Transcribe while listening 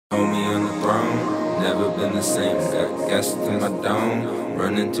never been the same. Got gas to my dome,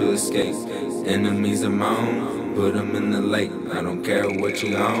 running to escape. Enemies of my own, put them in the lake. I don't care what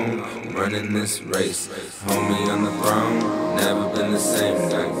you own, running this race. Homie on the throne, never been the same.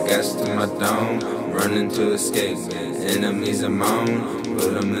 Got gas to my dome, running to escape. Enemies of my own,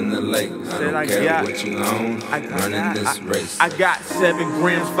 put them in the lake. I don't care what you own, running this race. I got 7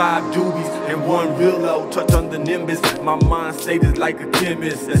 grams, 5 doobies, and 1 real low touch on the nimbus. My mind state is like a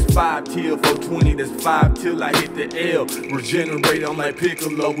chemist. That's 5 till 420, that's 5 till I hit the L. Regenerate, I'm like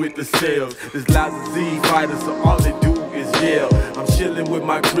Piccolo with the cells. This Liza Z fighter, so all they do is yell. I'm chillin' with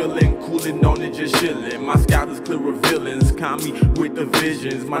my Trill and coolin' on it, just chillin'. My scout is clear of villains, calm me with the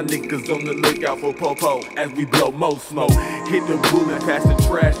visions. My niggas on the lookout for popo as we blow more smoke. Hit the bullet past the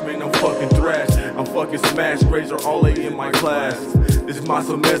trash, man, I'm fucking thrash. I'm fucking smash, grades are all A in my class. This my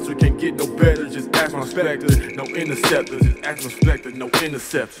semester, can't get no better, just ask my specter. No interceptors, just ask my specter, no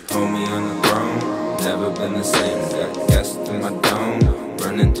interceptors. Homie on the throne, never been the same. Got gas to my dome,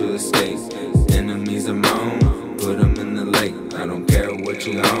 running to escape. Enemies of my own, put them in the lake. I don't care what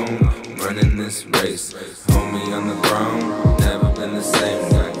you own, running this race. Homie on the throne, never been the same.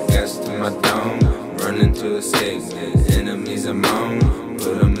 Got gas to my dome, running to escape. Enemies of my own,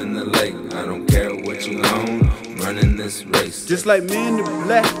 put them in the lake. I don't care what you own, running this race. Just like Men in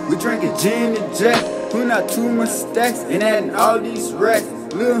Black, we drinking gin and jack, putting out too much stacks and adding all these racks.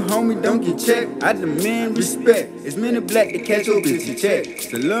 Little homie don't get checked, I demand respect. It's Men in Black to catch your bitch in check.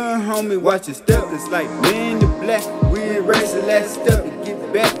 So little homie watch your step, it's like Men in Black. We erase the last step to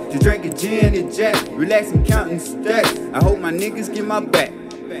get back to drinking gin and jack, relaxing counting stacks. I hope my niggas get my back,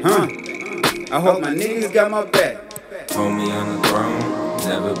 I hope my niggas got my back. Homie on the throne,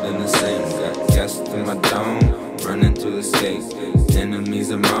 never been the same. Got gas to my dome, running to escape. Enemies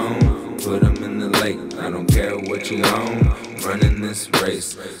of my own, put them in the lake. I don't care what you own, running this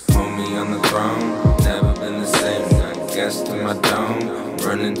race. Homie on the throne, never been the same. Got gas to my dome,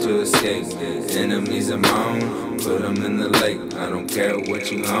 running to escape. Enemies of my own, put them in the lake. I don't care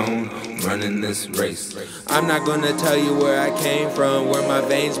what you own, running this race. I'm not gonna tell you where I came from, where my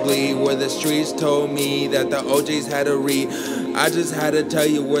veins bleed, where the streets told me that the OGs had to read. I just had to tell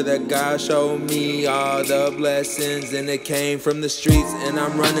you where that God showed me all the blessings, and it came from the streets. And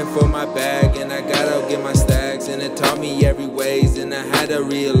I'm running for my bag, and I gotta get my stacks, and it taught me every ways. And I had to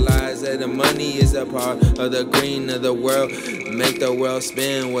realize that the money is a part of the green of the world. Make the world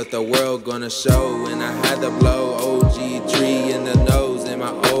spin, what the world gonna show. And I had to blow OG tree in the nose, in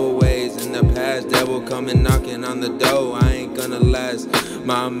my old ways. In the past, devil coming knocking on the door. I ain't gonna last.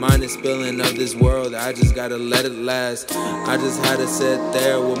 My mind is spilling of this world, I just gotta let it last. I just had to sit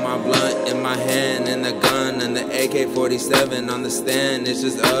there with my blunt in my hand, and the gun and the AK-47 on the stand. It's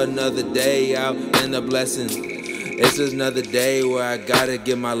just another day out in the blessings. It's just another day where I gotta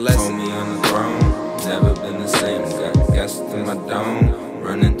get my lesson. Homie on the throne, never been the same. Got gas to my dome,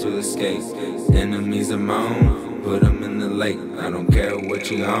 running to escape. Enemies of my own, put them in the lake. I don't care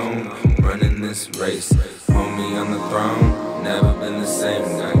what you own, running this race. Homie on the throne, never been the same.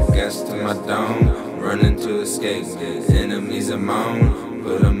 Got gas to my dome, running to escape. Enemies of my own,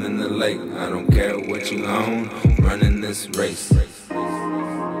 put them in the lake. I don't care what you own, running this race.